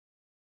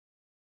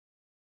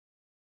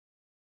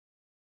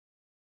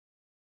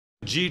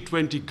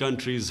G20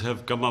 countries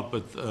have come up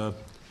with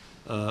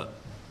a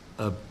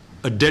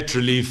debt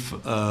relief.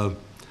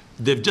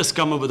 They've just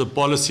come up with a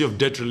policy of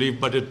debt relief,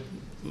 but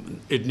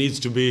there need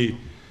to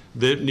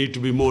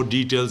be more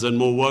details and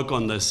more work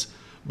on this.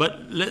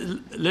 But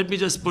let me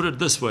just put it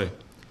this way.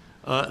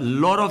 A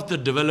lot of the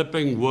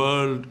developing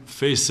world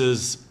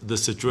faces the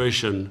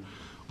situation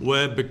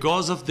where,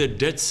 because of their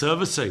debt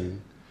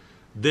servicing,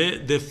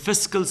 their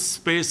fiscal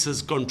space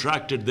has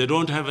contracted. They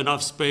don't have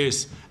enough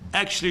space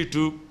actually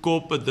to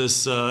cope with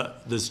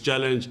this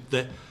challenge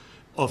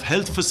of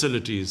health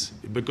facilities,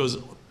 because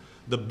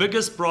the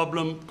biggest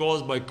problem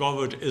caused by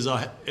COVID is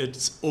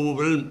it's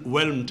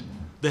overwhelmed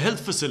the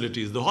health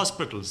facilities, the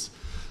hospitals.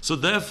 So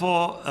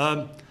therefore,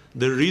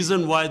 the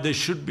reason why there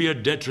should be a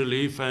debt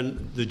relief,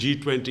 and the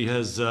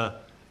G20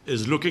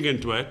 is looking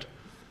into it,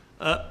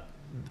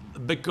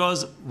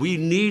 because we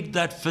need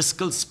that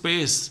fiscal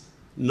space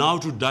now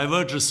to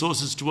divert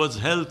resources towards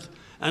health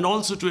and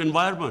also to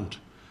environment.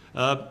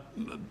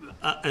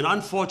 And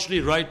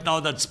unfortunately, right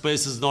now, that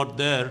space is not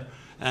there.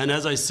 And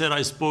as I said,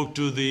 I spoke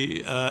to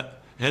the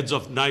heads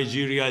of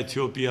Nigeria,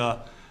 Ethiopia,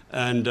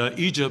 and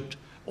Egypt.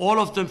 All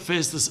of them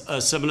face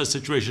a similar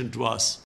situation to us.